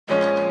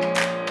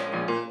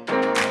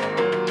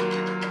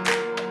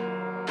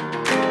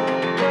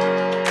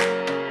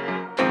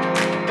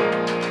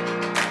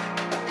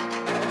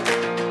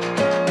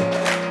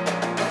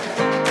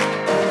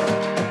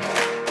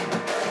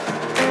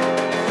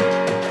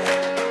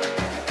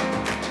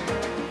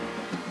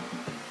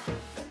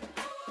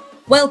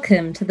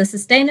Welcome to the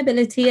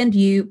Sustainability and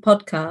You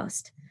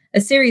podcast, a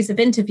series of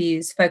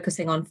interviews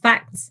focusing on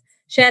facts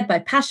shared by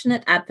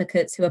passionate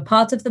advocates who are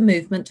part of the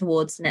movement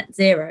towards net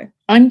zero.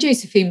 I'm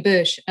Josephine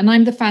Bush, and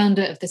I'm the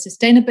founder of the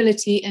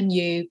Sustainability and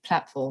You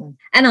platform.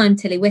 And I'm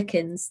Tilly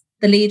Wickens,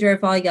 the leader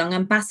of our Young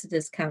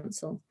Ambassadors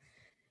Council.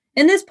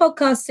 In this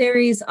podcast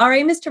series, our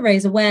aim is to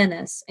raise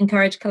awareness,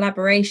 encourage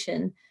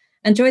collaboration,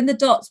 and join the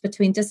dots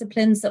between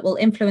disciplines that will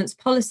influence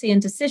policy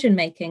and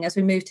decision-making as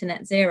we move to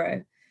net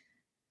zero.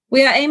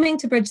 We are aiming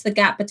to bridge the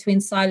gap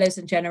between silos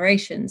and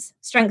generations,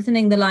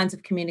 strengthening the lines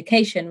of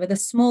communication with a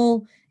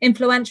small,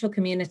 influential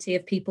community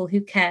of people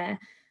who care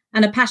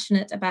and are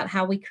passionate about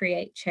how we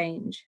create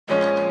change.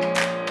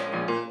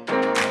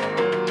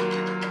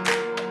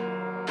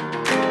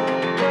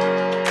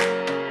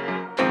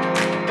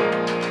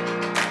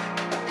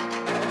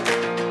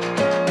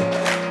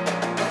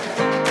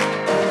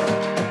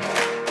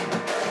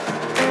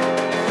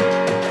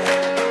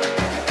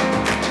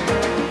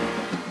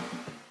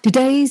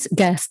 Today's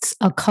guests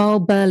are Karl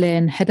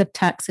Berlin, Head of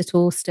Tax at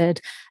Orsted,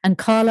 and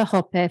Carla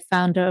Hoppe,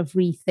 founder of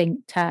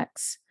ReThink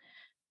Tax.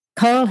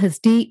 Karl has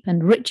deep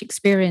and rich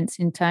experience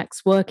in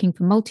tax, working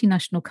for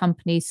multinational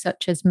companies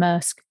such as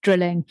Maersk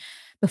Drilling,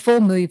 before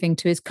moving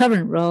to his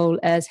current role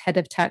as Head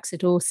of Tax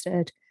at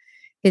Orsted.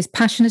 He is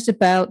passionate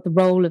about the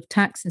role of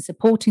tax in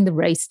supporting the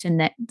race to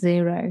net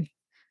zero.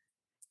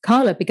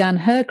 Carla began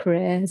her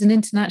career as an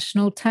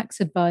international tax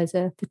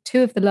advisor for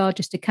two of the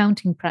largest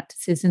accounting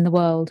practices in the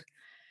world.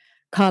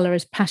 Carla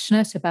is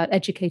passionate about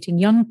educating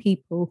young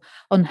people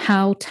on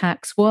how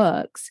tax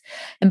works,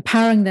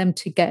 empowering them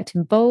to get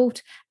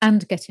involved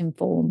and get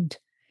informed.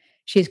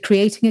 She is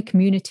creating a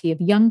community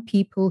of young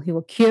people who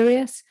are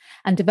curious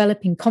and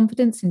developing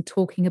confidence in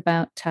talking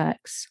about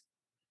tax.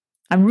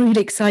 I'm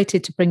really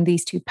excited to bring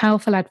these two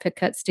powerful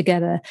advocates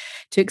together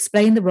to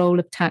explain the role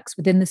of tax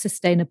within the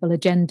sustainable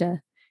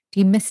agenda,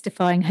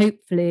 demystifying,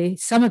 hopefully,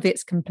 some of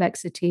its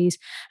complexities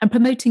and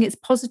promoting its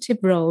positive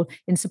role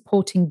in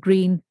supporting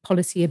green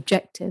policy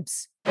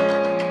objectives.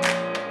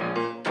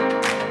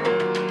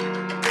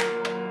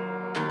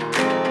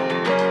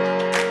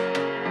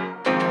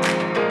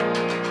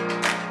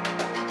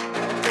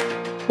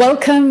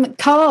 Welcome,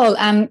 Karl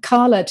and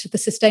Carla, to the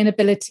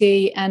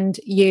Sustainability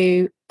and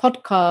You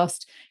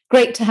podcast.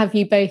 Great to have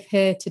you both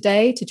here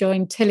today to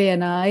join Tilly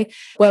and I,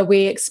 where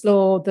we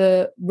explore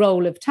the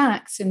role of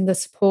tax in the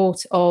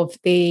support of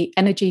the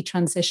energy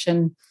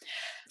transition.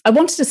 I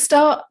wanted to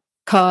start,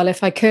 Karl,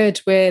 if I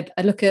could, with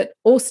a look at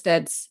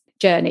Orsted's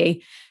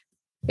journey.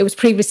 It was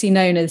previously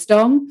known as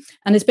Dong,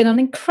 and it's been an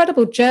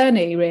incredible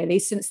journey, really,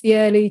 since the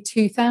early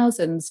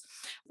 2000s,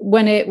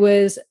 when it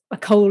was a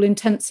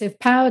coal-intensive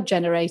power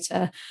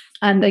generator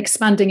and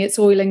expanding its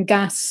oil and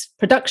gas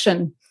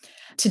production.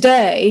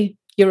 Today,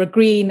 you're a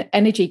green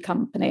energy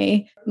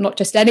company, not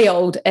just any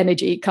old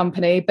energy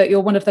company, but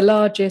you're one of the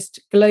largest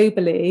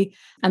globally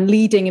and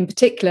leading in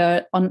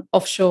particular on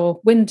offshore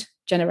wind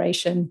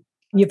generation.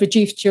 You've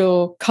reduced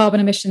your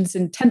carbon emissions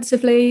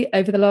intensively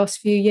over the last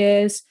few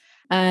years,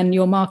 and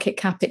your market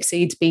cap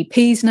exceeds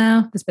BP's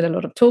now. There's been a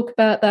lot of talk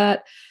about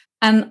that.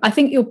 And I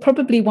think you're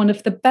probably one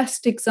of the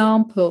best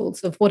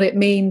examples of what it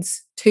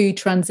means to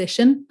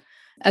transition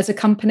as a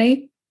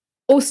company.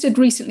 Orsted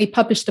recently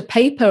published a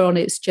paper on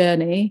its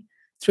journey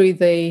through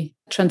the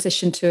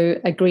transition to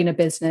a greener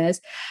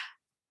business.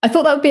 I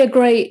thought that would be a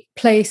great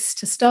place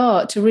to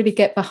start, to really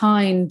get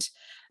behind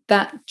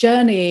that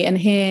journey and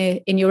hear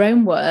in your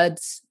own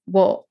words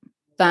what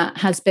that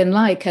has been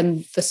like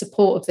and the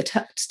support of the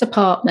tax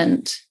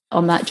department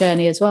on that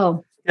journey as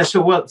well. Yeah,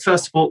 sure. Well,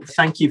 first of all,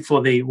 thank you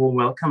for the warm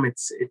welcome.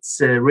 It's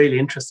really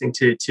interesting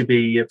to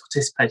be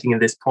participating in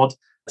this pod.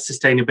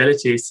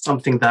 Sustainability is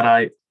something that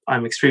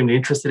I'm extremely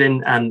interested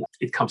in, and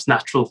it comes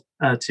natural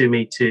to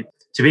me to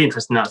be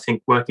interested in, I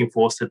think, working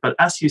for Orsted. But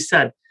as you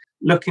said,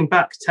 looking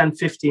back 10,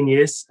 15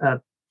 years,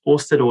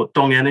 Orsted, or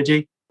Dong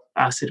Energy,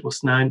 as it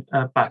was known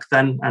back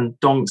then, and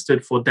Dong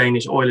stood for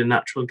Danish Oil and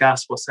Natural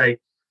Gas, was a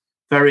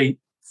very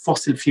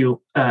fossil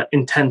fuel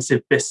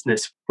intensive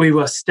business. We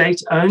were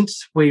state-owned,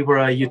 we were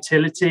a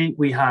utility,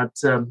 we had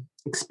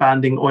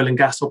expanding oil and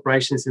gas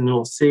operations in the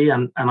North Sea,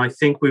 and I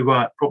think we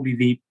were probably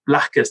the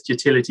blackest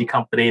utility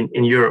company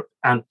in Europe,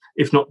 and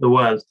if not the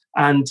world.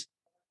 And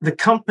the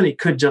company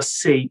could just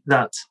see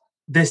that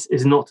this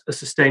is not a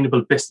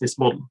sustainable business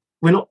model.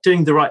 We're not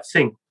doing the right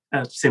thing,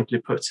 simply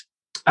put.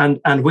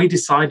 And we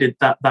decided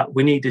that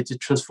we needed to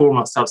transform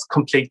ourselves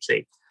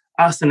completely.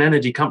 As an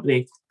energy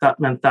company, that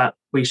meant that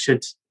we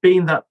should be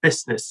in that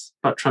business,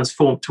 but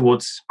transform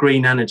towards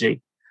green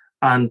energy.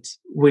 And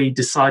we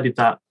decided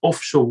that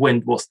offshore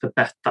wind was the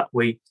bet that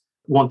we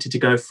wanted to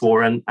go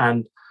for. And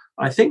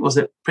I think it was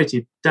a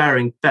pretty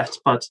daring bet,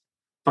 but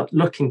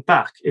looking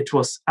back, it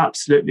was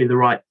absolutely the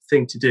right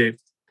thing to do.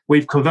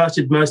 We've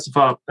converted most of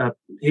our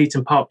heat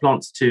and power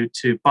plants to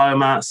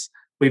biomass.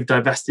 We've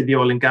divested the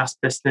oil and gas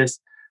business,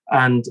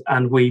 and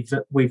we've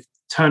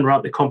turned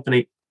around the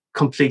company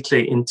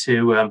completely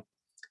into a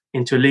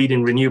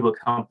leading renewable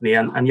company.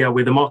 And yeah,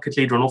 we're the market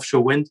leader on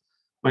offshore wind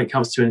when it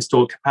comes to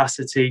installed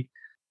capacity.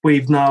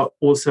 We've now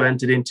also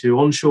entered into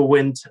onshore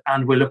wind,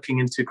 and we're looking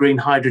into green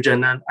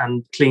hydrogen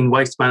and clean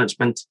waste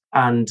management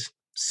and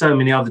so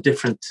many other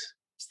different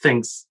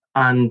things.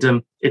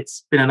 And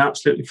it's been an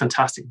absolutely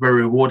fantastic,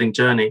 very rewarding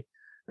journey.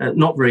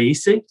 Not very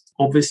easy,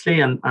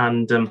 obviously. And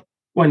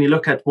when you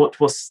look at what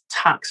was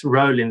tax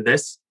role in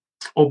this,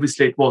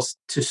 obviously it was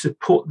to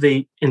support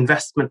the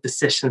investment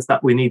decisions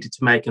that we needed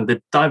to make and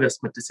the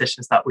divestment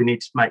decisions that we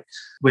needed to make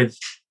with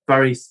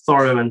very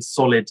thorough and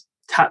solid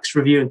tax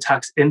review and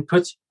tax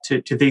input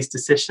to these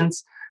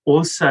decisions.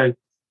 Also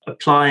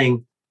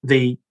applying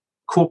the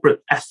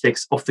corporate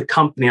ethics of the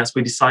company as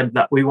we decided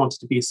that we wanted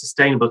to be a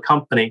sustainable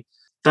company.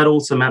 That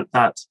also meant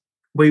that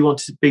we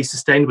wanted to be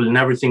sustainable in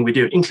everything we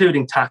do,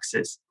 including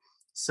taxes.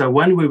 So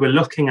when we were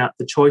looking at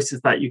the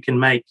choices that you can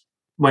make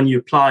when you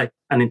apply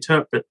and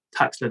interpret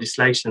tax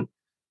legislation,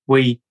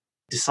 we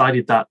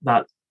decided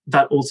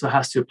that also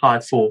has to apply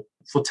for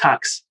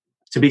tax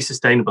to be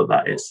sustainable,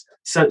 that is.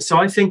 So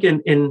I think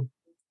in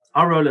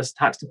our role as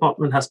tax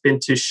department has been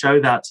to show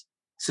that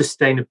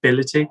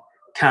sustainability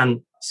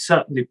can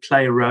certainly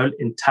play a role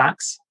in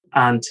tax,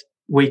 and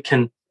we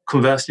can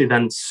conversely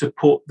then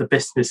support the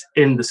business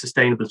in the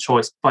sustainable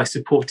choice by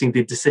supporting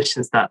the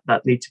decisions that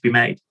need to be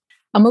made.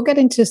 And we'll get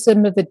into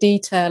some of the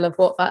detail of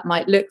what that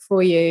might look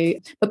for you.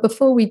 But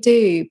before we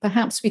do,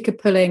 perhaps we could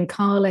pull in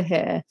Carla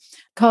here.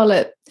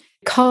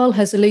 Karl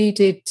has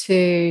alluded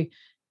to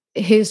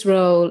his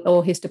role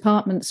or his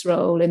department's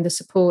role in the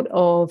support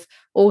of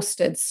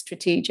Orsted's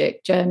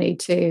strategic journey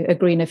to a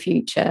greener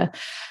future.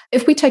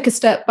 If we take a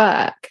step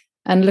back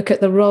and look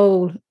at the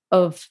role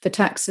of the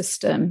tax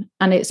system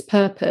and its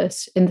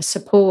purpose in the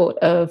support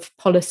of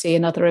policy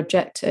and other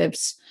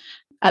objectives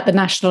at the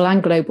national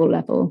and global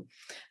level,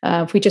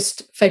 if we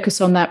just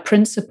focus on that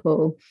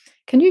principle,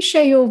 can you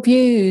share your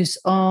views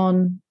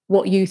on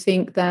what you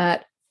think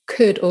that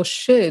could or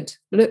should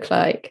look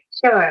like?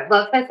 Sure.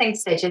 Well, first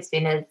things to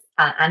Josephine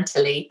and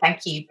Tilly,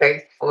 thank you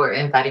both for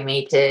inviting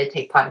me to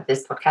take part of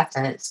this podcast,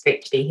 and it's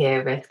great to be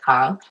here with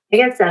Karl. I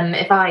guess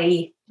if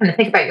I kind of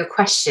think about your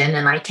question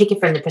and I take it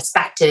from the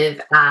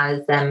perspective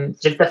as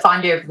sort of the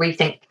founder of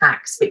ReThink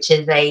Tax, which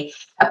is a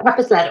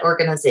purpose-led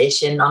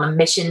organization on a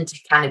mission to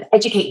kind of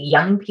educate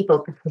young people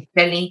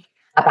particularly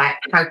about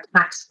how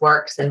tax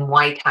works and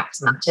why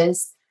tax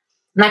matters.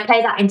 And I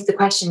play that into the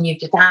question you've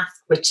just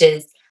asked, which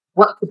is,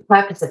 what's the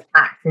purpose of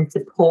tax in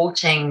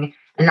supporting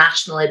a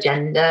national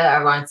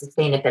agenda around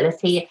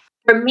sustainability?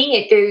 For me,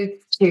 it goes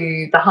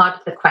to the heart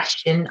of the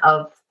question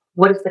of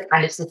what is the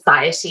kind of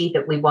society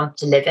that we want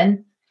to live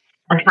in,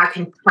 and how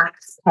can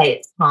tax play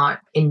its part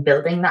in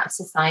building that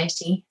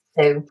society?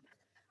 So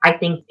I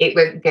think it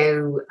won't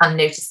go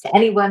unnoticed to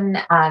anyone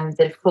that,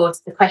 of course,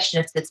 the question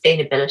of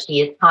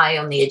sustainability is high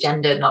on the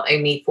agenda, not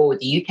only for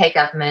the UK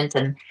government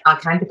and our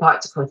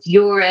counterparts across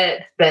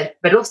Europe,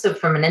 but also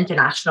from an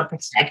international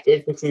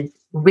perspective. This is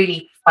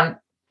really front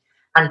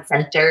and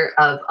centre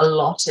of a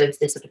lot of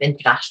this sort of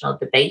international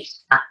debate.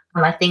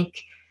 And I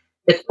think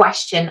the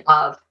question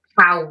of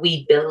how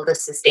we build a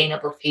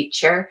sustainable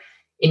future,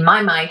 in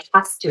my mind,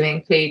 has to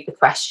include the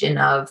question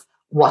of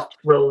what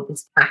role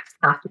does tax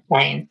have to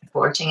play in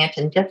supporting it.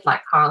 And just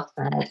like Karl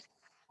said,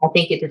 I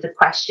think it is a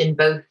question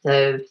both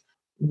of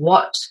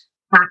what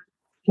tax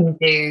can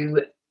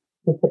do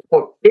to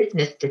support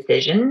business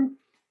decisions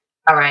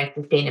around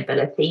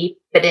sustainability,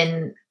 but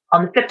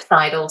on the flip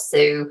side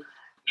also,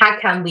 how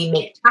can we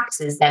make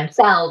taxes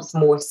themselves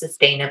more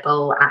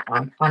sustainable?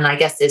 And I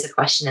guess there's a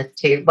question as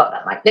to what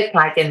that might look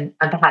like, and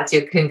perhaps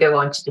you can go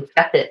on to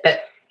discuss it.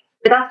 But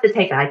that's the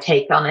take I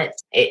take on it.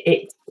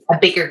 It's a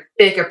bigger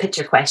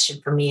picture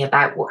question for me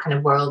about what kind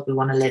of world we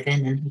want to live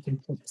in and who can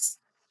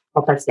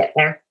help us get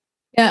there.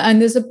 Yeah, and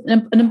there's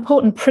an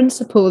important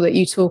principle that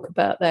you talk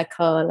about there,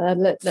 Carla.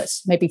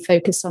 Let's maybe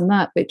focus on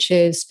that, which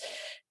is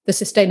the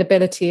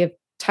sustainability of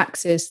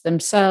taxes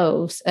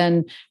themselves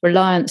and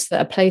reliance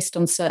that are placed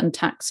on certain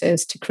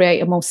taxes to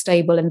create a more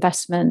stable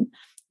investment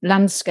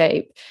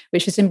landscape,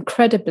 which is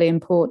incredibly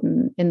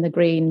important in the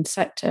green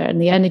sector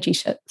and the energy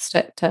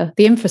sector,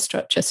 the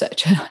infrastructure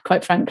sector,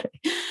 quite frankly,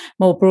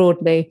 more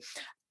broadly.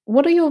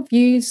 What are your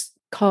views,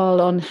 Karl,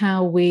 on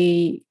how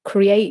we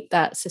create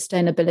that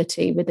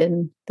sustainability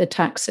within the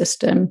tax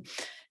system?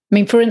 I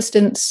mean, for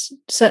instance,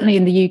 certainly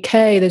in the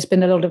UK, there's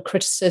been a lot of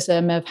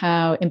criticism of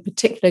how, in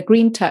particular,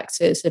 green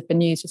taxes have been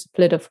used as a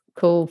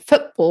political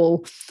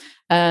football,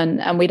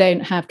 and we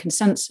don't have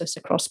consensus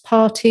across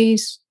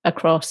parties,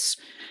 across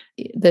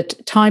the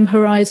time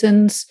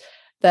horizons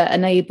that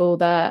enable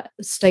that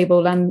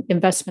stable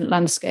investment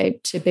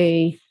landscape to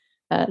be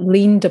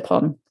leaned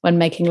upon when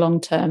making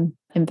long-term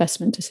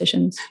investment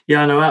decisions.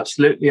 Yeah, no,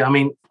 absolutely. I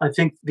mean, I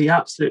think the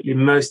absolutely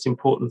most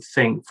important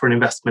thing for an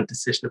investment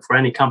decision for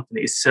any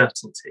company is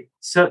certainty.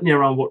 Certainty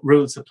around what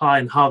rules apply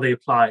and how they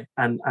apply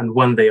and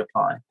when they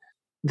apply.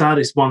 That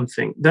is one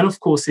thing. Then, of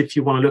course, if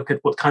you want to look at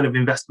what kind of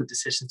investment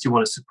decisions you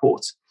want to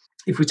support,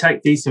 if we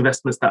take these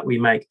investments that we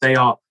make, they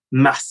are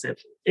massive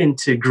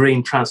into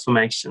green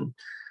transformation.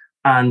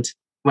 And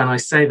when I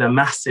say they're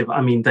massive,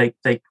 I mean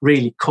they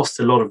really cost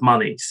a lot of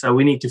money. So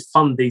we need to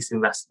fund these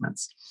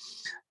investments.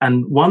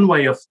 And one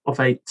way of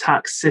a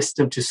tax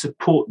system to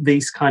support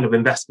these kind of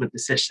investment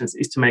decisions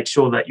is to make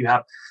sure that you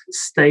have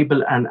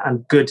stable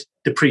and good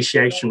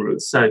depreciation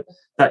rules, so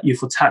that you,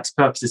 for tax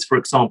purposes, for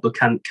example,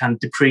 can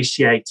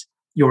depreciate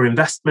your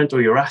investment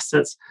or your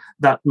assets.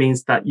 That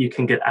means that you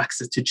can get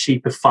access to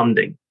cheaper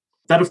funding.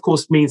 That, of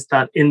course, means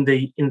that in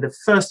the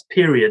first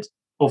period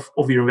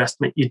of your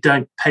investment, you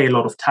don't pay a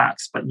lot of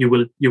tax, but you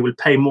will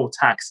pay more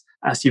tax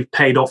as you've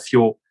paid off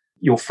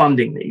your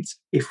funding needs.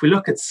 If we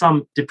look at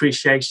some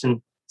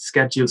depreciation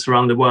schedules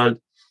around the world,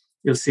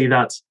 you'll see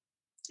that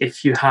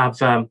if you have,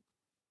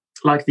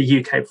 like the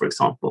UK, for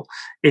example,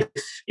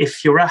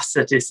 if your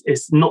asset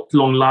is not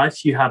long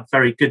life, you have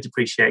very good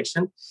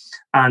depreciation.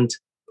 And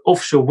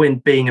offshore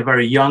wind being a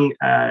very young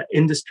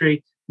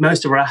industry,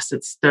 most of our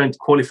assets don't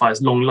qualify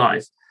as long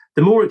life.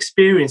 The more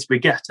experience we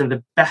get and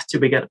the better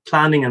we get at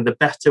planning, and the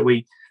better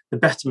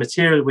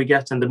material we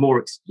get, and the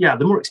more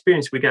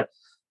experience we get,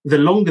 the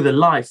longer the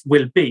life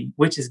will be,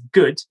 which is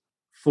good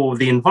for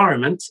the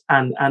environment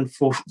and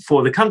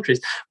for the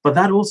countries. But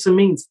that also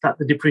means that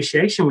the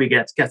depreciation we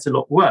get gets a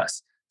lot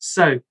worse.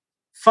 So,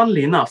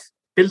 funnily enough,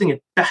 building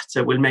it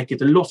better will make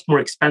it a lot more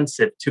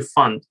expensive to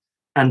fund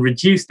and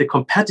reduce the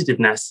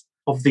competitiveness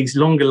of these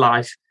longer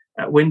life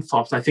wind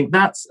farms. I think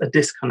that's a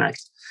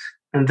disconnect.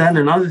 And then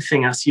another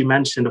thing, as you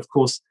mentioned, of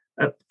course,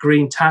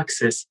 green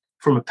taxes.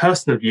 From a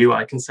personal view,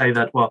 I can say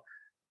that, well,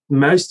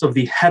 most of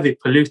the heavy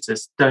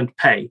polluters don't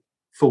pay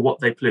for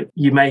what they pollute.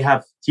 You may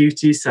have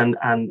duties and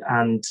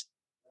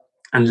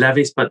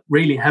levies, but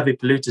really heavy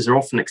polluters are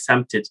often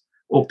exempted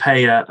or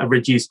pay a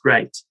reduced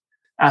rate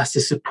as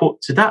a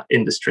support to that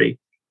industry.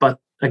 But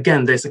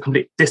again, there's a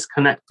complete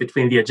disconnect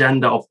between the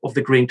agenda of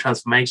the green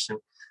transformation,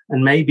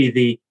 and maybe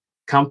the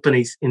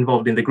companies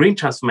involved in the green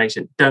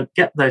transformation don't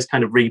get those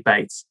kind of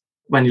rebates.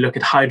 When you look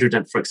at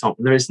hydrogen, for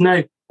example, there is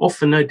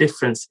often no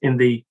difference in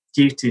the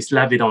duties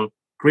levied on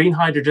green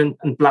hydrogen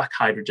and black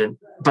hydrogen,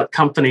 but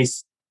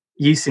companies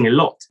using a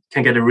lot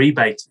can get a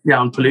rebate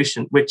on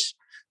pollution, which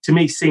to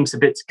me seems a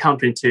bit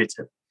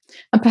counterintuitive.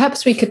 And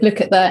perhaps we could look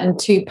at that in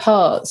two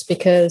parts,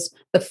 because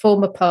the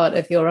former part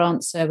of your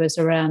answer was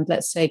around,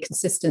 let's say,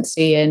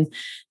 consistency in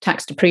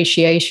tax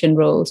depreciation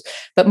rules,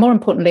 but more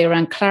importantly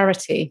around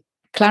clarity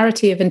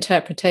of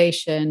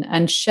interpretation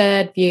and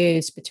shared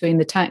views between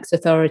the tax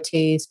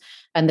authorities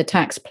and the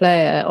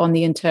taxpayer on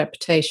the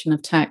interpretation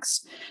of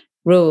tax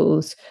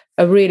rules.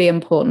 A really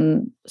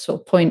important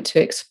sort of point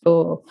to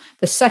explore.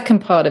 The second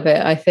part of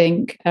it, I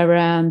think,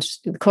 around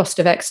the cost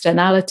of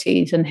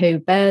externalities and who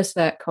bears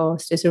that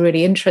cost is a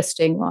really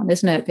interesting one,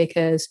 isn't it?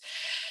 Because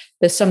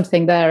there's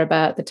something there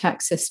about the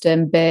tax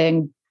system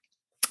being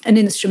an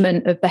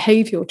instrument of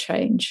behavioural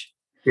change.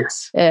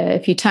 Yes.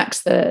 If you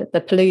tax the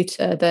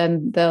polluter,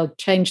 then they'll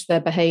change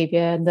their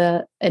behaviour, and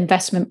the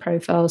investment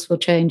profiles will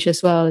change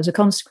as well as a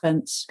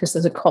consequence, because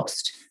there's a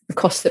cost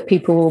that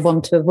people will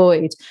want to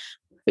avoid,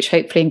 which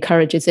hopefully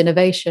encourages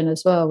innovation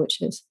as well, which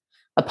is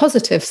a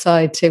positive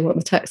side to what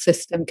the tax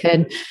system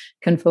can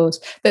force.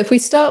 But if we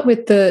start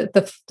with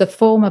the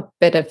former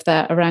bit of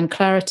that around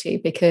clarity,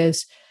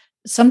 because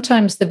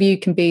sometimes the view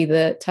can be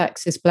that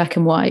tax is black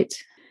and white.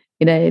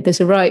 You know, there's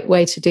a right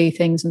way to do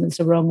things and there's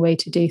a wrong way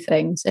to do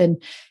things.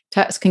 And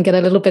tax can get a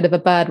little bit of a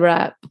bad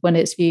rap when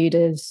it's viewed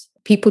as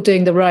people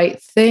doing the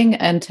right thing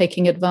and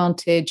taking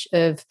advantage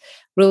of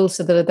rules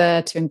that are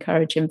there to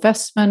encourage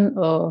investment,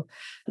 or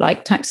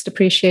like tax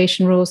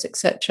depreciation rules,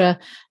 etc.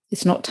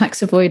 It's not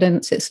tax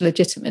avoidance, it's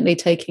legitimately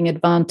taking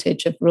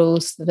advantage of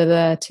rules that are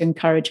there to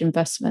encourage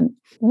investment.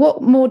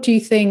 What more do you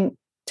think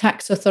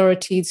tax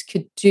authorities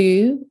could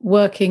do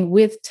working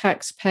with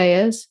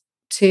taxpayers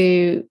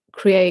to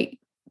create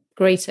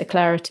greater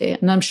clarity?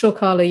 And I'm sure,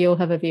 Carla, you'll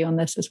have a view on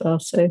this as well,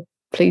 so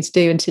please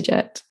do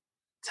interject.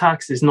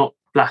 Tax is not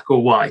black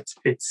or white.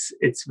 It's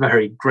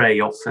very grey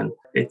often.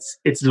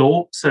 It's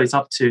law, so it's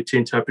up to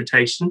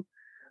interpretation,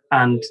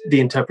 and the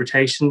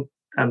interpretation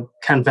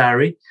can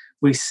vary.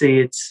 We see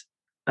it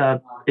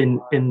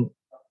in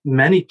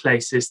many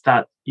places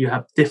that you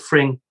have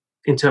differing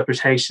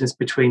interpretations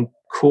between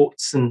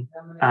courts and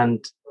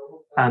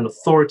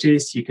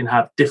authorities. You can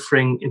have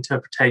differing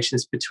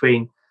interpretations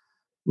between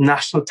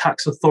national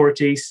tax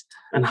authorities,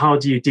 and how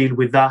do you deal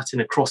with that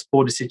in a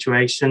cross-border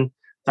situation?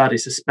 That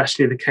is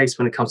especially the case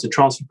when it comes to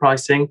transfer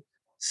pricing.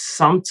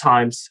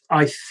 Sometimes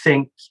I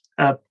think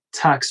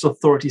tax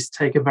authorities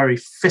take a very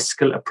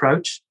fiscal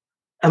approach.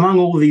 Among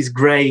all these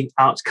grey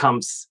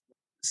outcomes,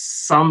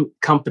 some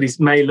companies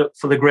may look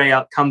for the grey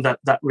outcome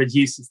that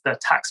reduces their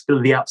tax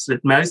bill the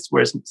absolute most,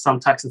 whereas some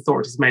tax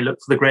authorities may look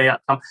for the grey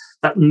outcome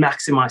that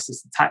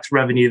maximizes the tax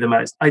revenue the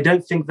most. I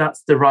don't think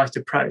that's the right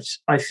approach.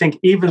 I think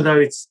even though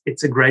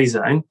it's a grey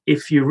zone,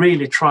 if you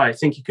really try, I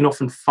think you can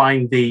often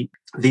find the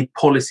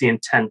policy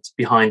intent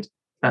behind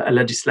a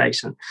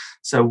legislation.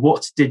 So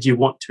what did you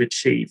want to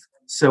achieve?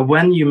 So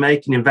when you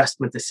make an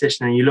investment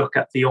decision and you look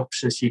at the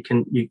options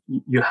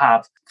you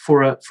have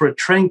for a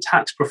trained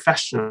tax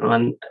professional,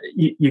 and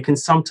you can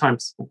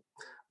sometimes,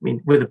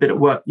 with a bit of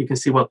work, you can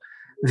see, well,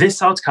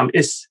 this outcome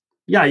is,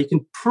 you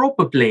can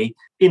probably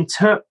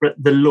interpret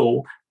the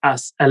law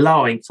as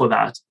allowing for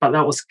that, but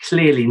that was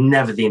clearly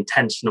never the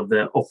intention of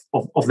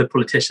the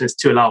politicians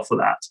to allow for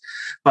that.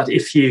 But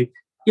if you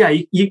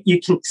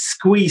can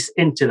squeeze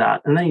into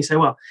that, and then you say,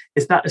 well,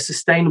 is that a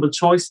sustainable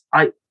choice?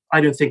 I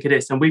don't think it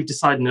is, and we've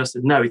decided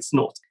that no, it's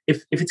not.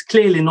 If it's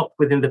clearly not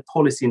within the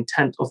policy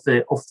intent of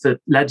the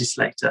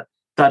legislator,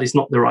 that is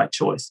not the right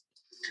choice.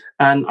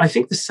 And I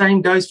think the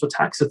same goes for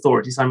tax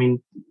authorities. I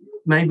mean,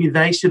 maybe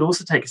they should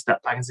also take a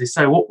step back and say,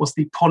 so what was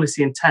the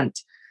policy intent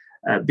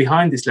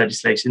behind this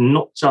legislation?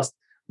 Not just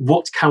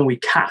what can we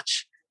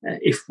catch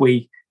if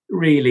we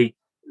really,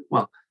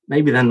 well,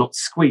 maybe they're not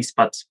squeeze,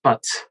 but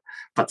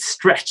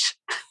stretch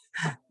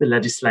the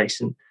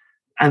legislation.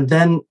 And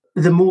then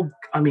the more,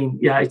 I mean,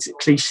 yeah, it's a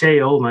cliche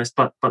almost,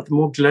 but the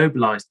more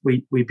globalized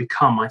we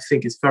become, I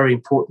think it's very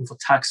important for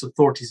tax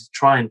authorities to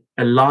try and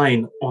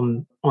align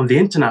on the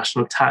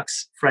international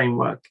tax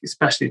framework,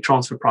 especially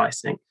transfer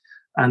pricing,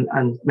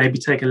 and maybe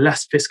take a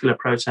less fiscal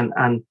approach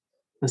and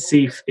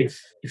see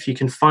if you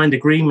can find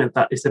agreement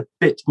that is a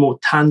bit more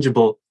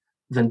tangible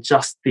than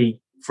just the,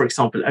 for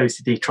example,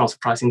 OECD transfer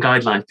pricing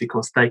guidelines,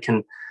 because they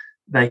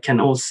can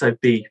also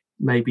be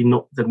maybe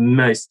not the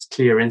most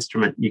clear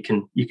instrument you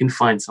can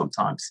find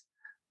sometimes.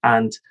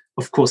 And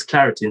of course,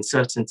 clarity and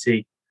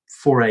certainty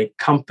for a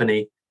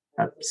company,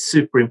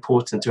 super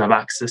important to have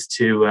access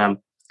to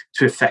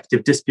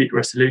effective dispute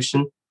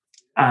resolution.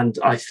 And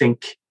I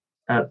think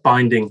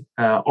binding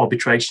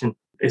arbitration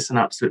is an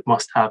absolute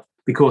must-have,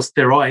 because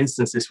there are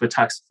instances where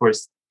tax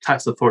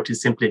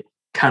authorities simply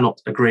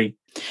cannot agree.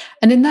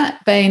 And in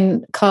that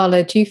vein,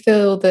 Carla, do you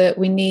feel that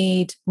we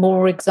need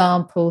more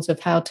examples of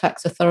how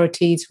tax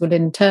authorities will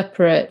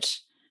interpret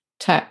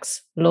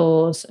tax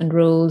laws and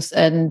rules?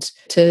 And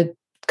to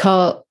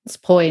Carl's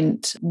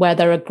point, where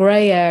there are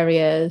grey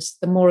areas,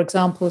 the more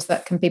examples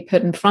that can be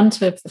put in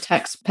front of the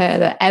taxpayer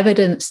that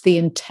evidence the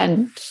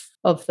intent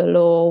of the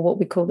law, what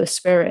we call the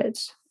spirit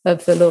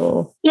of the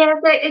law. Yeah,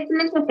 so it's an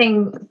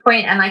interesting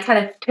point, and I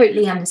kind of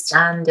totally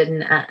understand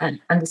and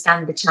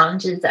understand the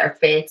challenges that are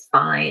faced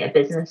by a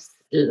business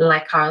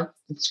like Karl's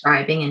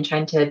describing, and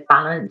trying to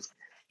balance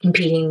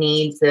competing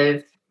needs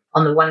of,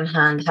 on the one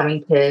hand,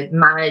 having to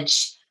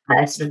manage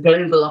sort of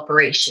global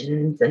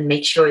operations and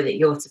make sure that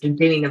you're sort of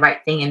doing the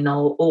right thing in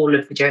all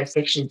of the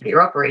jurisdictions that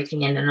you're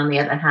operating in, and on the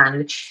other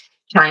hand,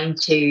 trying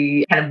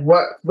to kind of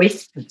work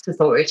with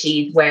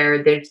authorities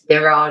where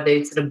there are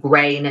those sort of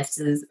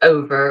greynesses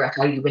over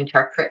how you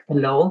interpret the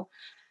law.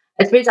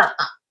 I suppose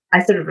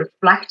I sort of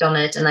reflect on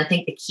it, and I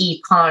think the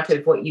key part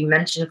of what you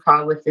mentioned,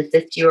 Karl, was this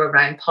issue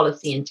around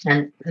policy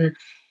intent. And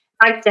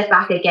I step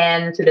back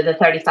again, sort of the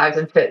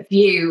 30,000-foot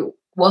view.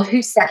 Well,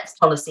 who sets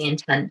policy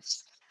intent?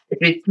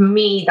 Because to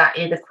me, that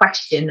is a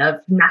question of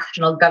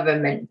national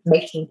government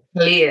making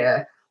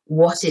clear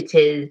what it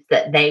is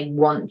that they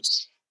want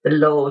the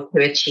law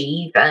to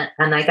achieve.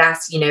 And I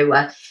guess,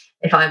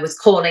 if I was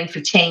calling for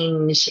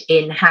change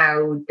in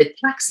how the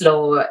tax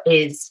law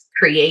is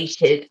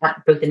created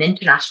at both an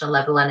international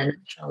level and a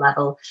national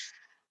level,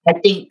 I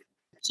think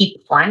the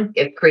key plank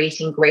of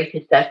creating greater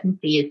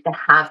certainty is to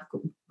have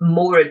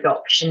more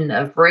adoption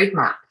of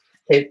roadmaps.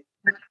 So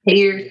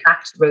clear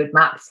tax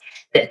roadmaps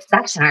that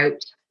set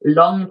out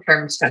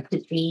long-term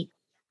strategy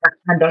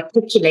and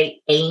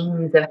articulate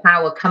aims of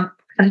how a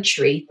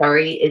country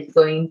is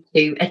going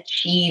to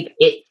achieve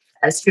its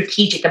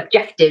strategic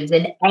objectives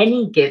in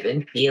any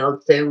given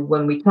field. So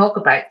when we talk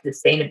about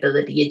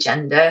sustainability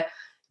agenda,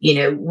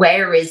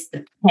 where is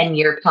the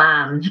 10-year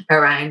plan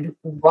around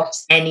what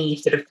any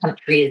sort of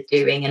country is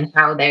doing and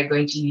how they're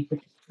going to use the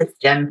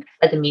system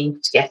as a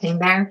means to getting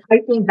there? I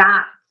think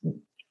that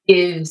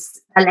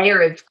gives a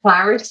layer of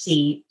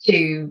clarity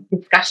to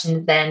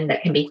discussions then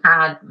that can be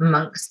had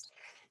amongst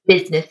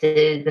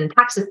businesses and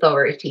tax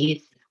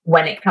authorities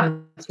when it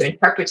comes to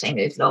interpreting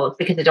those laws,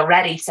 because it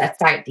already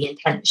sets out the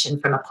intention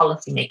from a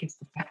policymaker's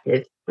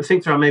perspective. I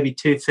think there are maybe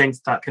two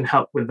things that can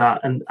help with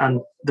that.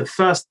 And the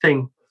first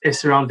thing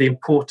is around the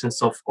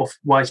importance of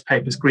white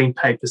papers, green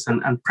papers,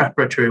 and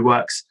preparatory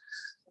works.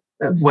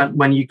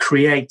 When you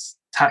create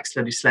tax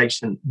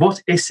legislation,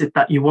 what is it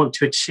that you want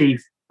to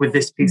achieve with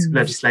this piece of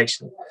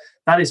legislation?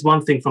 That is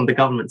one thing from the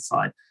government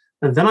side.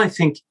 And then I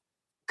think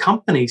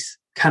companies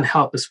can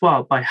help as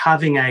well by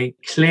having a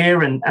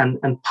clear and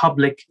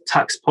public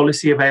tax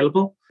policy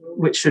available,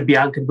 which should be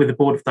anchored with the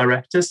board of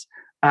directors.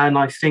 And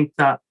I think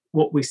that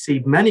what we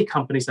see many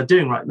companies are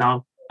doing right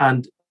now,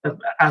 and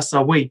as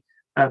are we,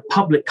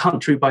 public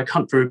country by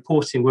country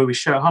reporting, where we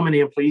show how many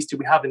employees do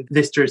we have in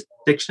this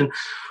jurisdiction,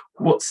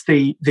 what's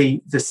the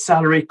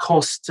salary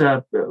cost,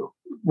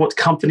 what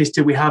companies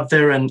do we have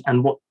there,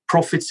 and what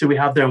profits do we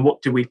have there, and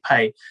what do we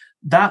pay.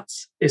 That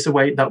is a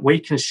way that we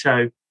can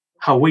show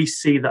how we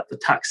see that the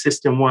tax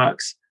system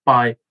works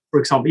by, for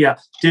example,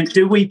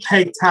 do we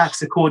pay tax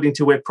according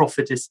to where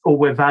profit is or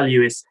where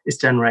value is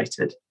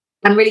generated?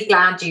 I'm really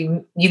glad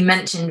you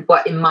mentioned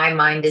what in my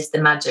mind is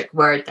the magic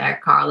word there,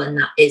 Karl, and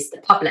that is the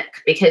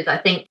public, because I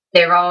think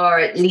there are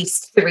at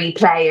least three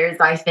players,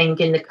 I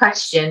think, in the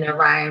question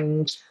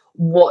around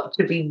what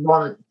do we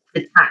want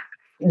the tax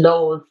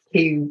laws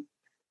to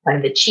kind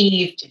of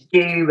achieve, to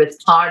do as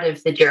part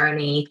of the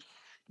journey.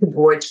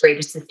 towards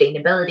greater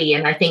sustainability.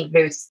 And I think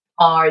those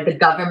are the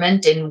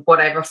government in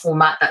whatever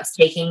format that's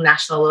taking,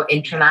 national or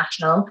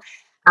international.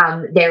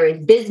 There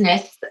is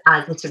business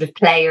as a sort of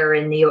player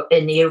in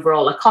the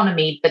overall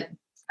economy, but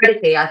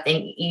critically, I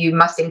think you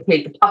must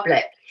include the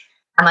public.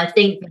 And I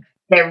think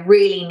there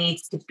really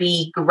needs to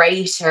be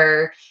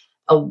greater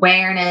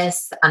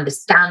awareness,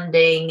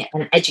 understanding,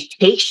 and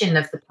education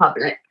of the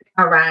public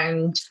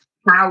around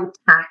how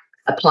tax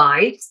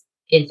applies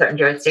in certain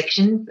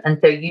jurisdictions. And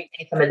so using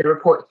some of the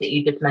reports that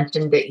you just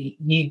mentioned that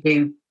you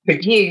do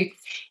produce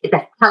is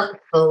a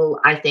helpful,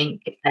 I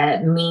think,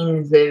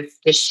 means of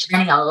just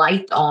shining a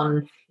light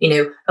on,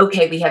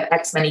 okay, we have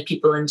X many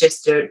people in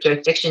just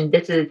jurisdiction.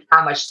 This is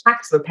how much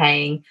tax we're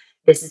paying.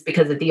 This is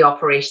because of the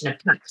operation of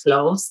tax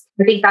laws.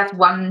 I think that's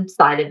one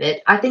side of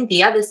it. I think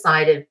the other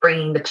side of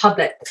bringing the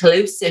public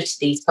closer to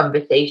these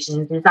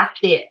conversations is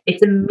actually,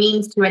 it's a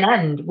means to an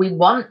end. We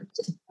want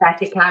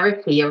better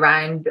clarity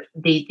around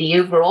the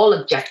overall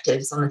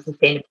objectives on the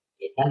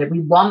sustainability agenda. We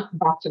want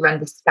better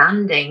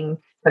understanding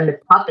from the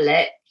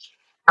public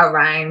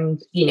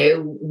around,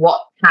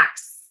 what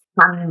tax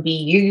can be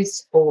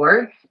used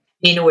for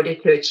in order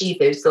to achieve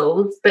those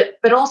goals.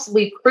 But also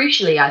we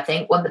crucially, I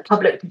think, want the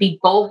public to be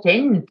bought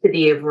into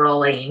the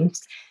overall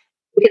aims.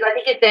 Because I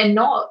think if they're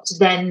not,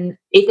 then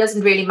it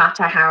doesn't really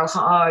matter how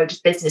hard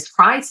business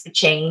tries to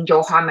change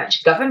or how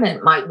much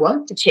government might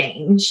want to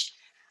change.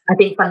 I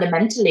think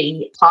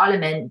fundamentally,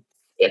 Parliament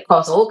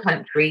across all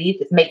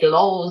countries make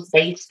laws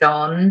based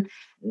on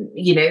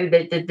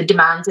the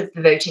demands of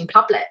the voting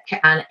public.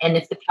 And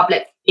if the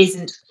public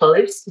isn't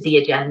close to the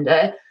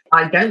agenda,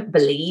 I don't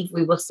believe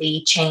we will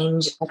see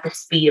change at the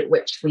speed at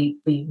which we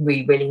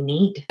really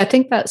need. I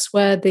think that's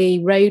where the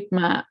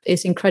roadmap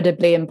is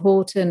incredibly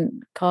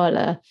important,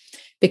 Carla,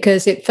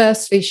 because it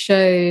firstly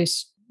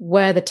shows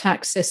where the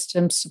tax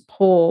system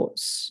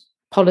supports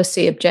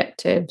policy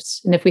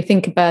objectives. And if we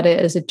think about it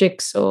as a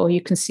jigsaw, you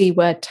can see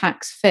where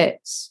tax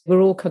fits. We're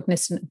all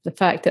cognizant of the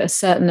fact that a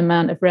certain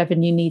amount of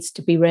revenue needs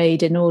to be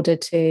raised in order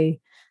to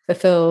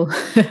fulfill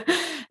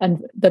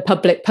and the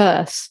public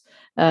purse.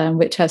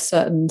 Which has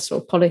certain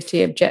sort of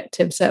policy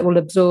objectives that will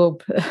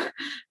absorb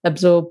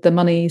the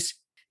monies.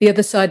 The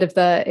other side of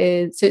that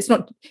is, so it's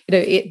not,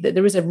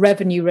 there is a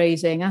revenue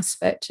raising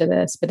aspect to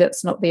this, but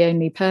that's not the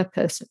only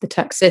purpose of the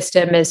tax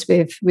system, as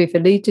we've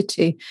alluded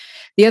to.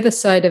 The other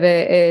side of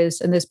it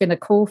is, and there's been a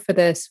call for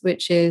this,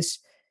 which is,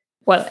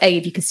 well,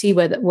 you can see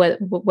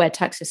where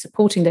tax is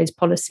supporting those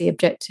policy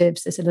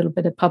objectives. There's a little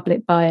bit of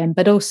public buy-in,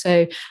 but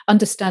also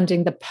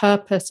understanding the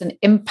purpose and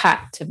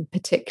impact of a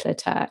particular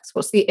tax.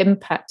 What's the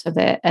impact of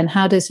it, and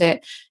how does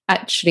it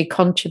actually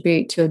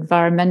contribute to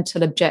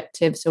environmental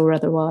objectives or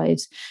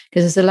otherwise?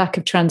 Because there's a lack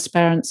of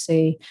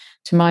transparency,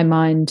 to my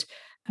mind,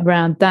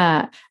 around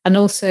that. And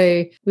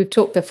also, we've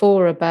talked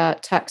before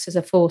about tax as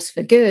a force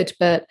for good,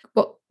 but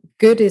what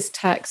good is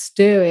tax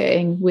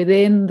doing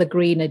within the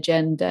green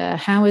agenda?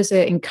 How is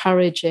it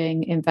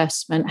encouraging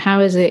investment? How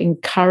is it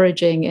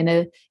encouraging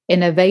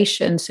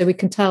innovation? So we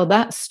can tell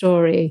that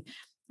story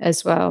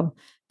as well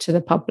to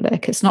the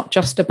public. It's not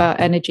just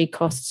about energy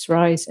costs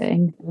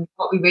rising.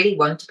 What we really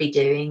want to be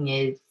doing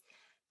is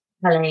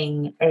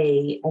telling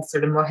a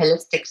sort of more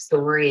holistic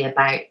story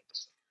about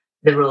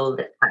the role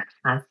that tax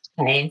has to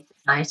play in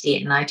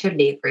society. And I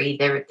totally agree.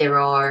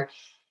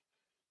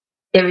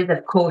 There is,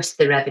 of course,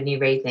 the revenue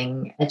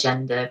raising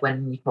agenda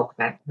when you talk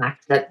about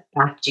tax, that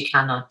you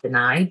cannot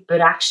deny.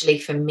 But actually,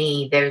 for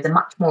me, there's a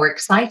much more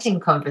exciting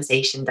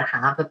conversation to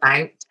have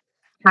about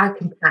how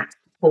can tax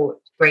support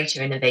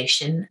greater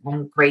innovation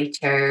and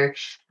greater,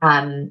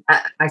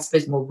 I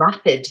suppose, more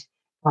rapid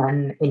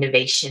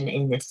innovation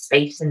in this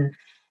space. And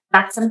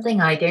that's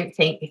something I don't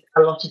think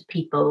a lot of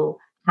people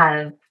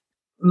have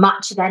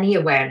much of any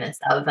awareness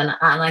of. And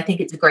I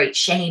think it's a great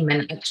shame,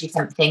 and actually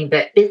something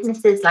that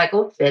businesses like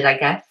Orsted, I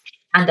guess,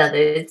 and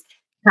others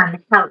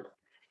can help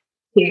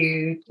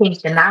to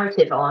change the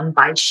narrative on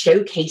by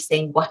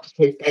showcasing what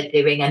it is they're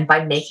doing and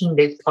by making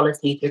those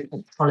policies,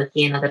 defense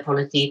policy and other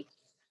policies,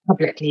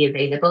 publicly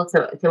available.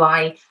 So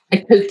I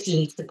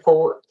totally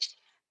support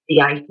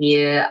the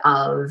idea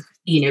of,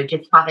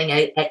 just having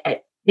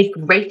a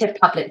greater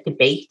public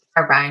debate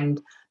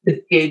around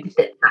the good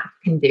that tax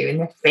can do in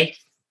this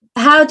space.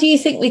 How do you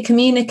think we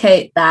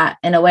communicate that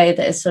in a way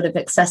that is sort of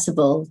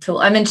accessible to?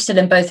 I'm interested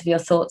in both of your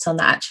thoughts on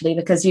that, actually,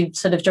 because you've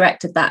sort of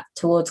directed that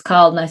towards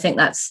Karl, and I think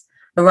that's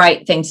the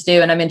right thing to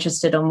do. And I'm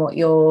interested on what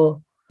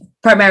your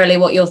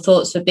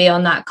thoughts would be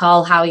on that,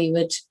 Karl, how you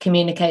would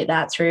communicate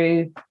that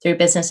through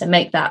business and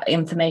make that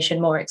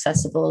information more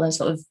accessible and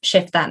sort of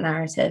shift that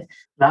narrative.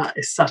 That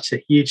is such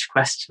a huge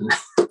question.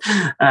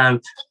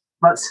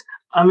 But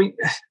I mean,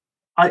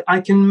 I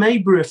can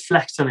maybe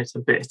reflect on it a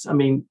bit. I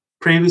mean,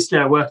 previously,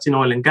 I worked in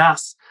oil and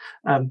gas.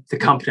 The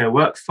company I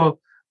worked for,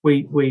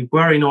 we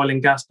were in oil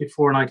and gas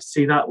before, and I could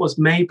see that was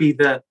maybe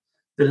the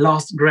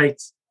last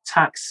great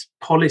tax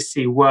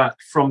policy work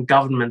from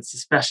governments,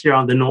 especially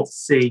around the North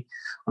Sea,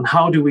 on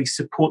how do we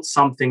support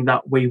something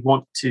that we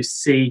want to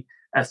see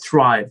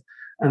thrive.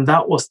 And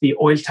that was the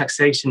oil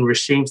taxation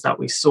regimes that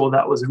we saw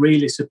that was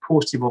really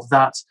supportive of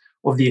that,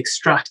 the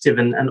extractive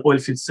and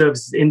oilfield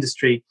services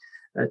industry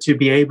to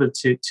be able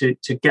to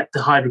get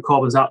the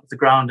hydrocarbons out of the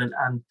ground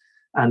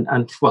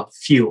and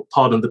fuel,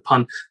 pardon the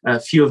pun,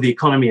 fuel the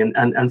economy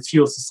and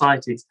fuel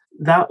societies.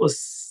 That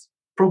was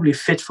probably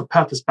fit for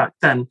purpose back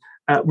then.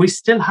 We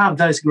still have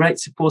those great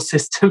support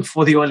systems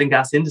for the oil and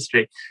gas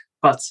industry,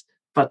 but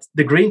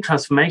the green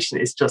transformation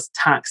is just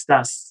taxed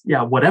as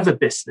whatever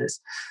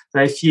business.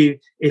 So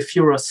if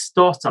you're a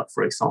startup,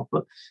 for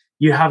example,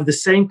 you have the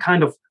same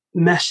kind of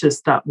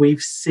measures that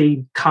we've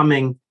seen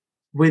coming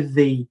with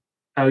the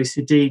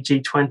OECD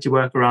G20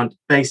 work around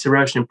base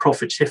erosion and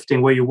profit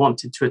shifting, where you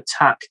wanted to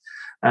attack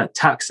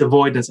tax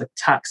avoidance and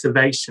tax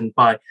evasion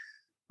by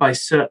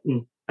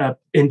certain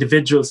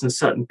individuals and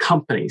certain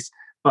companies.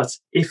 But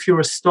if you're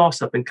a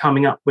startup and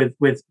coming up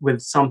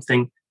with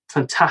something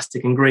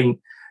fantastic and green,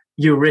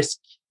 you risk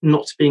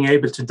not being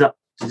able to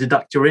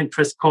deduct your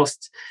interest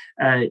costs.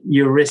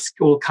 You risk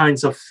all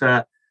kinds of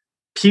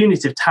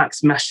punitive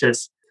tax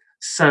measures.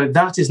 So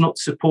that is not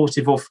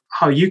supportive of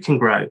how you can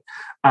grow.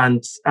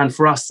 And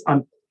for us,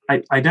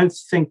 I don't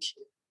think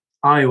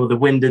I or the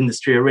wind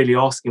industry are really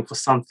asking for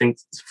something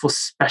for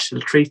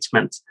special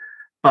treatment,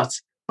 but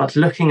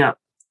looking at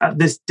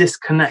this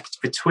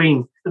disconnect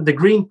between the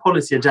green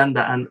policy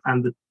agenda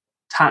and the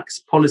tax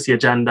policy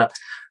agenda,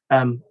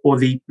 or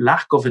the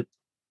lack of a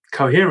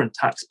coherent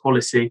tax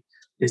policy,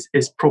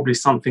 is probably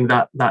something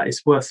that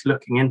is worth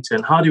looking into.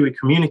 And how do we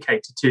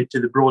communicate it to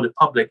the broader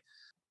public?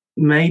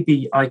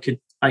 Maybe I could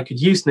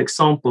use an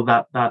example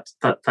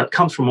that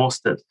comes from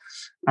Orsted,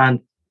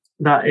 and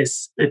that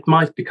is, it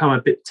might become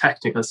a bit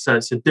technical, so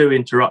do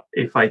interrupt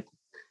if I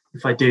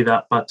do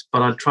that, but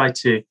I'll try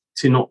to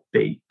not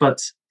be.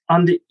 But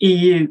under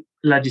EU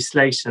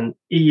legislation,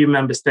 EU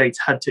member states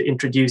had to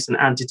introduce an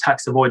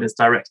anti-tax avoidance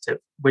directive,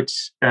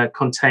 which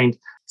contained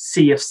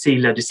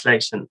CFC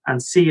legislation. And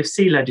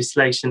CFC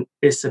legislation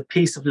is a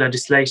piece of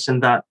legislation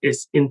that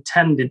is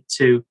intended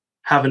to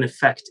have an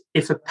effect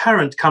if a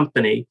parent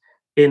company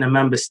in a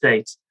member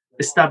state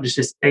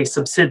establishes a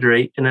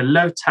subsidiary in a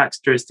low tax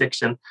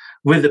jurisdiction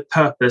with a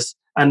purpose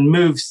and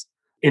moves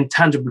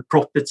intangible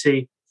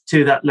property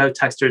to that low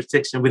tax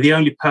jurisdiction with the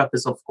only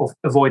purpose of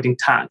avoiding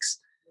tax.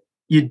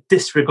 You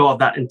disregard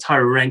that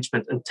entire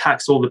arrangement and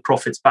tax all the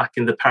profits back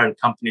in the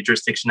parent company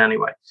jurisdiction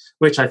anyway,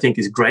 which I think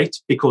is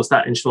great, because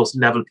that ensures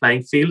level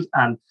playing field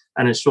and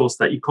ensures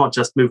that you can't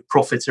just move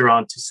profits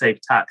around to save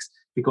tax,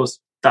 because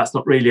that's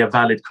not really a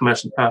valid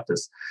commercial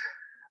purpose.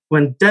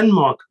 When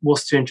Denmark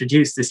was to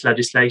introduce this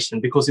legislation,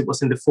 because it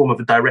was in the form of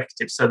a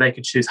directive, so they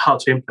could choose how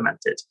to implement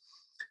it,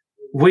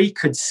 we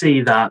could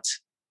see that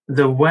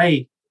the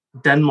way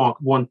Denmark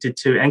wanted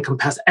to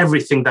encompass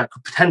everything that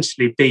could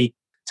potentially be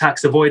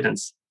tax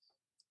avoidance,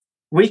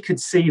 we could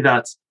see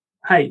that,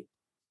 hey,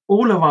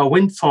 all of our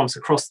wind farms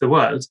across the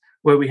world,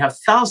 where we have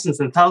thousands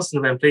and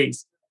thousands of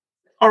employees,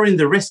 are in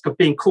the risk of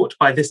being caught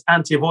by this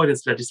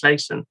anti-avoidance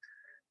legislation.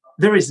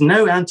 There is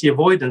no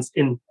anti-avoidance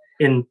in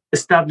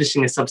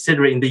establishing a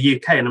subsidiary in the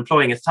UK and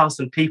employing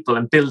 1,000 people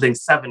and building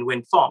 7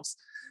 wind farms.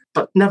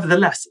 But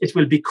nevertheless, it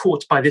will be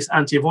caught by this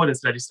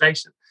anti-avoidance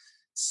legislation.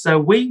 So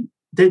we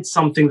did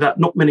something that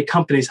not many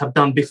companies have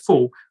done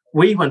before.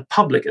 We went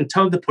public and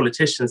told the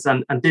politicians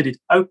and did it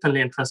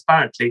openly and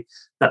transparently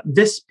that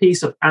this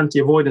piece of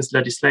anti-avoidance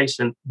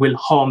legislation will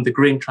harm the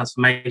green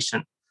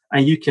transformation.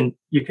 And you can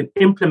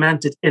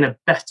implement it in a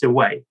better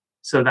way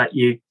so that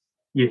you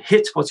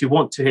hit what you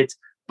want to hit,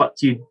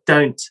 but you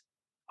don't,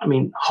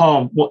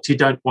 harm what you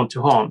don't want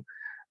to harm.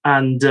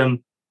 And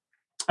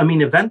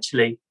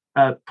eventually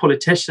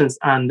politicians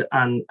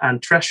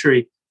and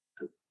Treasury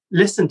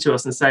listen to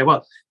us and say,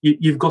 well,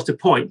 you've got a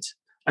point.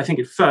 I think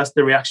at first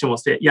the reaction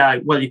was that,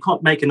 you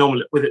can't make an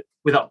omelette with it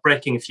without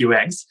breaking a few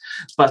eggs.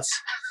 But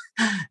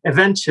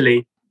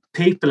eventually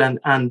people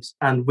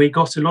and we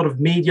got a lot of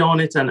media on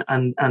it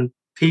and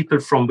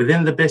people from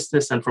within the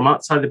business and from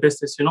outside the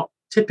business who are not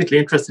typically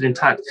interested in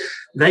tax,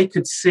 they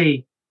could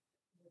see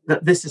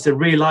that this is a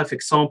real life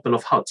example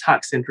of how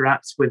tax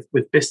interacts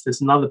with business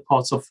and other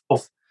parts of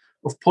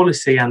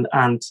policy. And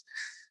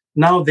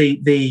now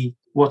the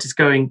what is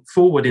going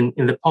forward in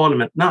the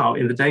Parliament now,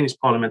 in the Danish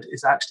Parliament,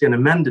 is actually an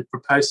amended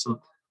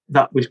proposal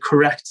that will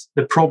correct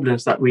the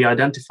problems that we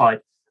identified.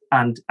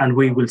 And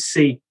we will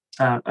see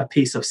a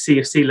piece of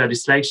CFC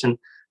legislation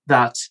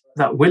that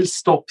will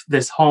stop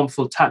this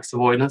harmful tax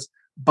avoidance,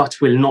 but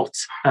will not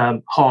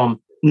harm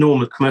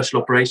normal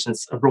commercial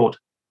operations abroad.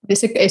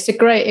 It's a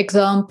great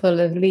example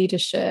of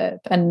leadership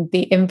and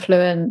the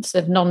influence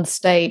of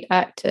non-state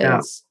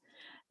actors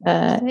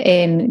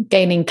in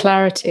gaining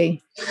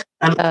clarity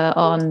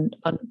on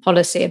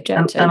policy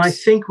objectives. And I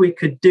think we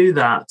could do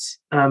that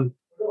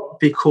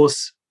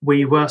because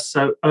we were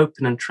so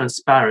open and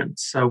transparent.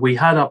 So we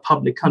had our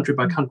public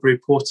country-by-country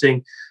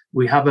reporting.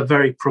 We have a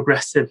very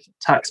progressive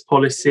tax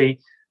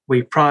policy.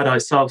 We pride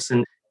ourselves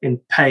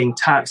in paying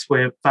tax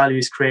where value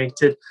is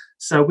created.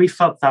 So we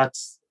felt that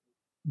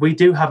we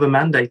do have a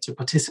mandate to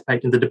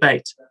participate in the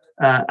debate,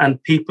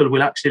 and people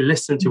will actually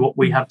listen to what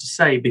we have to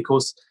say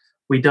because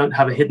we don't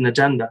have a hidden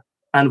agenda.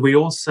 And we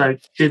also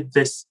did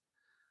this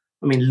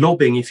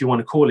lobbying, if you want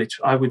to call it,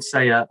 I would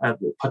say,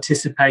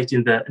 participate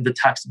in the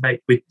tax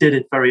debate. We did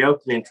it very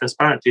openly and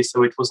transparently,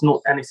 so it was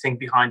not anything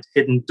behind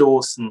hidden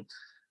doors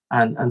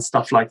and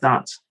stuff like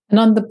that. And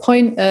on the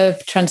point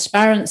of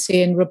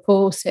transparency and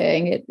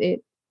reporting,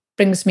 it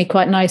brings me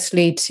quite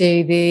nicely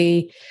to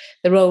the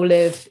role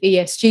of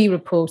ESG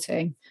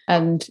reporting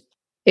and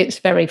its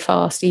very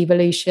fast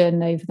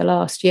evolution over the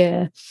last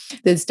year.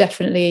 There's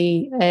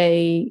definitely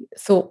a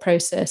thought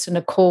process and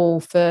a call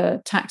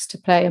for tax to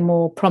play a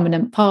more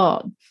prominent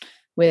part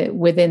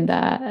within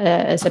that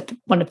as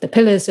one of the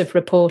pillars of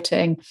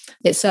reporting.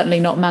 It's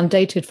certainly not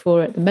mandated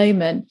for at the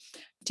moment.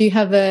 Do you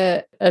have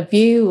a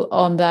view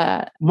on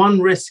that? One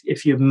risk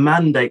if you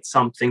mandate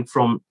something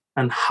from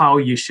and how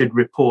you should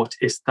report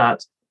is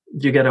that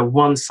you get a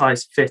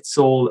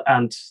one-size-fits-all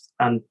and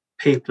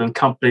people and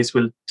companies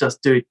will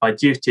just do it by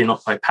duty,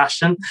 not by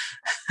passion,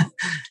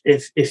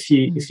 if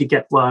you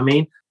get what I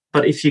mean.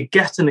 But if you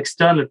get an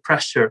external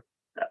pressure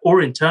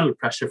or internal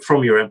pressure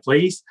from your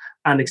employees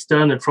and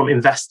external from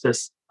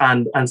investors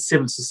and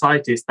civil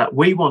societies that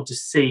we want to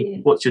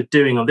see what you're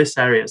doing on these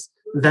areas,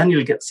 then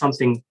you'll get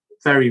something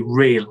very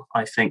real,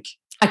 I think.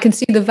 I can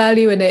see the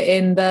value in it,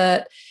 in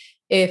that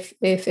if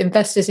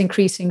investors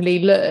increasingly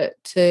look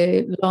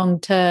to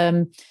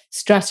long-term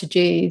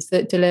strategies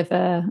that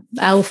deliver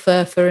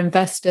alpha for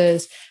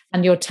investors,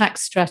 and your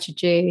tax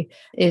strategy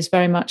is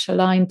very much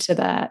aligned to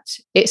that,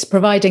 it's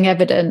providing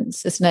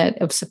evidence, isn't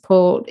it, of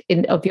support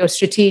of your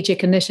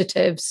strategic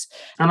initiatives.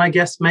 And I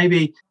guess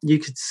maybe you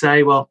could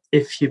say, well,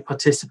 if you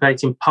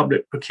participate in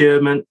public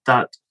procurement,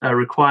 that a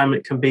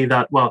requirement can be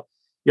that, well,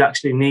 you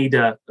actually need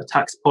a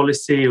tax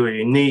policy, or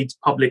you need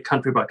public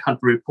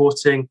country-by-country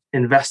reporting.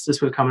 Investors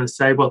will come and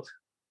say, well,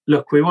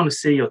 look, we want to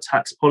see your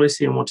tax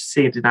policy and want to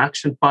see it in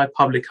action by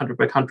public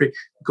country-by-country,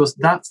 because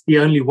that's the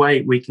only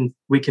way we can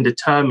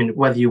determine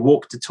whether you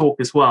walk the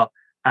talk as well,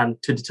 and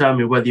to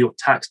determine whether your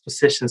tax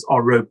positions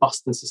are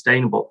robust and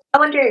sustainable. I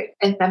wonder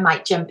if I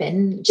might jump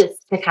in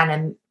just to kind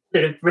of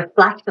sort of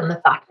reflect on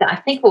the fact that I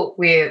think what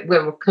we're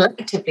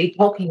collectively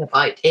talking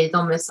about is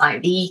almost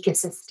like the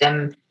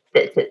ecosystem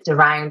that sits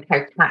around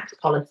how tax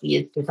policy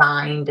is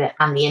designed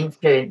and the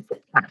influence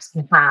that tax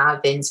can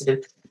have in sort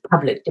of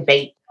public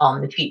debate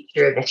on the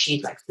future of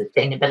issues like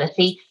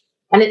sustainability.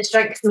 And it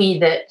strikes me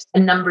that a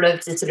number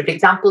of the sort of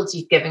examples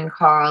you've given,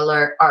 Karl,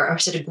 are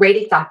sort of great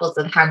examples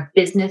of how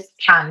business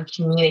can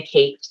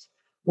communicate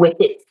with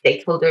its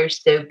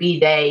stakeholders. So be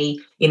they,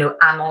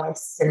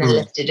 analysts in a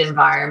listed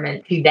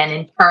environment who then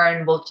in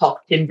turn will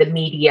talk to the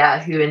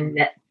media, who in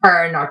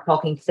turn are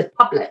talking to the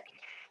public.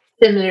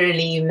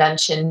 Similarly, you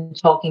mentioned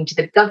talking to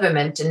the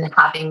government and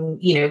having,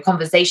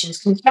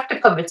 constructive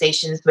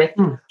conversations with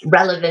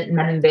relevant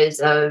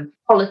members of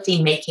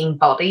policy-making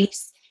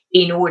bodies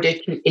in order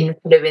to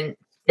influence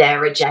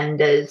their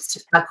agendas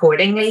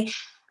accordingly.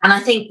 And I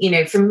think,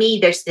 for me,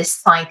 there's this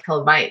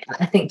cycle, right?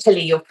 I think,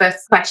 Tilly, your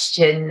first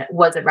question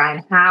was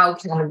around how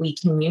can we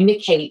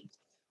communicate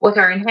what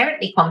are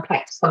inherently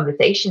complex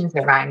conversations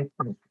around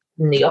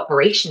the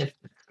operation of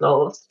tax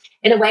laws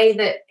in a way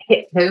that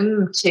hits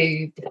home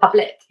to the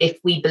public, if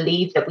we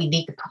believe that we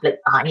need the public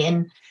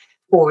buy-in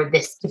for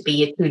this to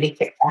be a truly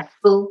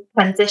successful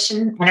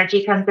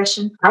energy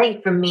transition. I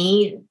think for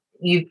me,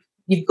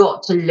 you've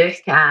got to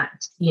look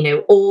at,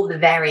 all the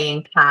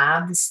varying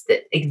paths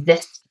that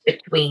exist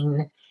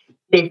between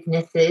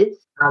businesses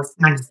as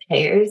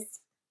taxpayers,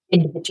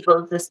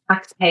 individuals as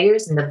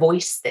taxpayers, and the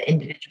voice that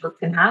individuals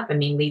can have. I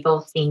mean, we've all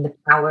seen the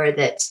power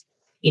that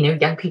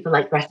young people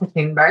like Greta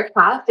Thunberg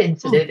have in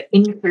sort of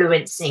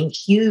influencing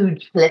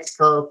huge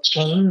political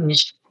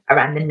change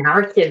around the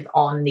narrative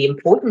on the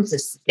importance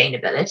of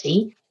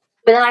sustainability.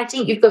 But then I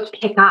think you've got to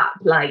pick up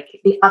like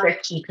the other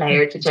key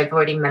players, which I've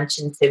already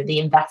mentioned. So the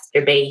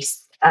investor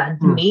base and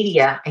the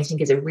media, I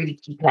think, is a really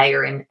key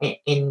player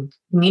in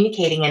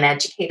communicating and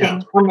educating.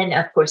 Yeah. And then,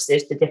 of course,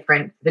 there's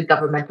the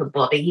governmental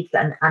bodies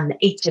and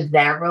each of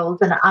their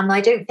roles. And I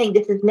don't think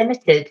this is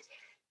limited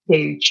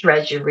to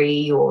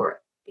Treasury or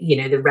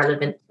the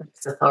relevant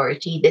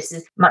authority. This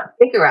is much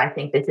bigger. I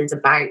think this is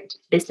about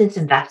business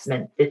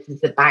investment. This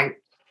is about,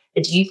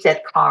 as you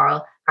said,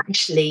 Karl,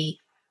 actually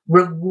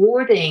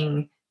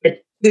rewarding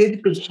the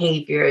good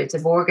behaviors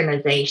of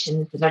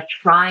organizations that are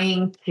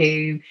trying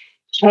to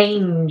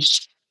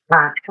change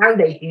how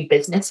they do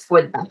business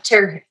for the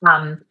better.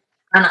 And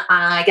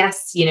I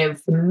guess,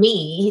 for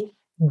me,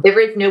 there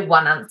is no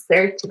one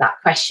answer to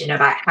that question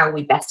about how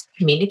we best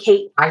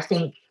communicate. I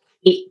think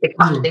it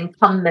becomes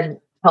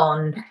incumbent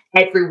on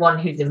everyone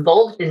who's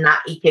involved in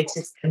that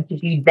ecosystem to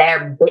do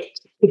their bit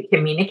to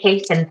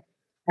communicate. And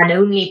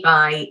only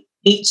by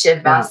each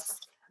of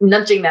us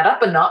nudging that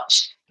up a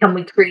notch can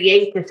we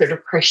create a sort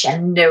of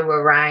crescendo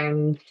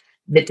around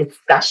the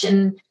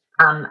discussion.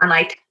 And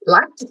I'd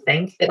like to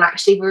think that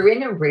actually we're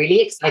in a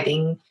really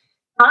exciting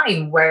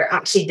time where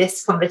actually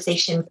this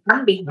conversation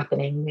can be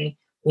happening.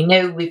 We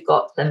know we've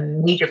got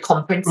some major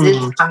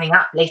conferences coming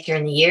up later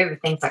in the year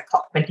with things like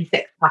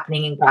COP26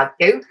 happening in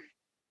Glasgow.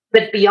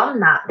 But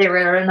beyond that, there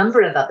are a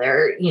number of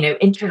other,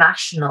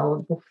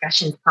 international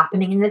discussions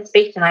happening in this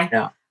space. And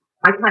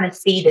I kind of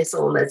see this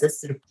all as a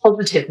sort of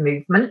positive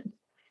movement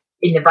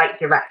in the right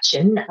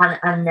direction.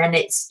 And then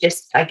it's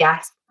just, I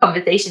guess,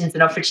 conversations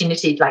and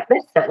opportunities like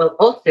this that will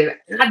also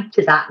add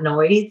to that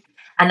noise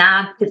and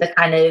add to the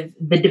kind of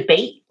the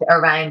debate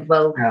around,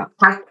 well,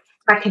 how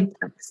can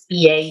tax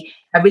be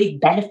a really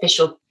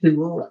beneficial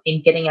tool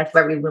in getting us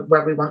where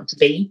we want to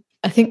be?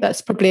 I think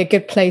that's probably a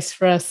good place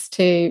for us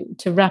to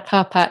wrap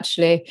up,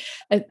 actually.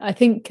 I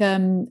think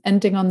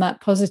ending on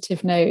that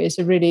positive note is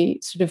a really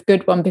sort of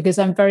good one, because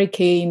I'm very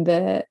keen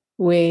that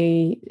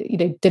we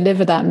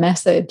deliver that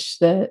message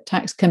that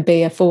tax can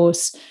be a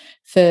force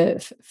for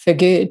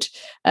good.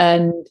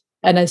 And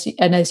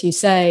as you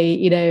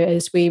say,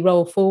 as we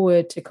roll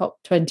forward to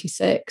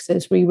COP26,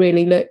 as we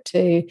really look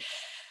to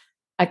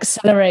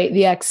accelerate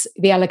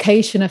the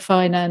allocation of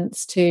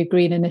finance to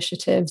green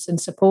initiatives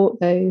and support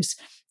those,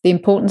 the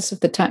importance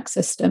of the tax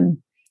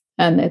system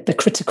and the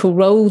critical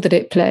role that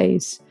it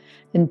plays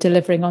in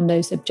delivering on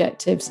those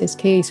objectives is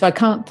key. So I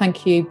can't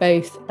thank you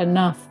both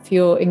enough for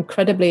your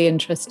incredibly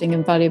interesting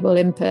and valuable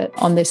input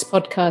on this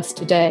podcast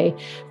today.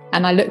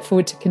 And I look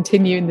forward to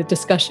continuing the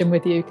discussion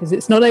with you, because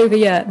it's not over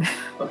yet.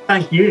 Well,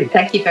 thank you.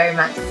 Thank you very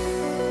much.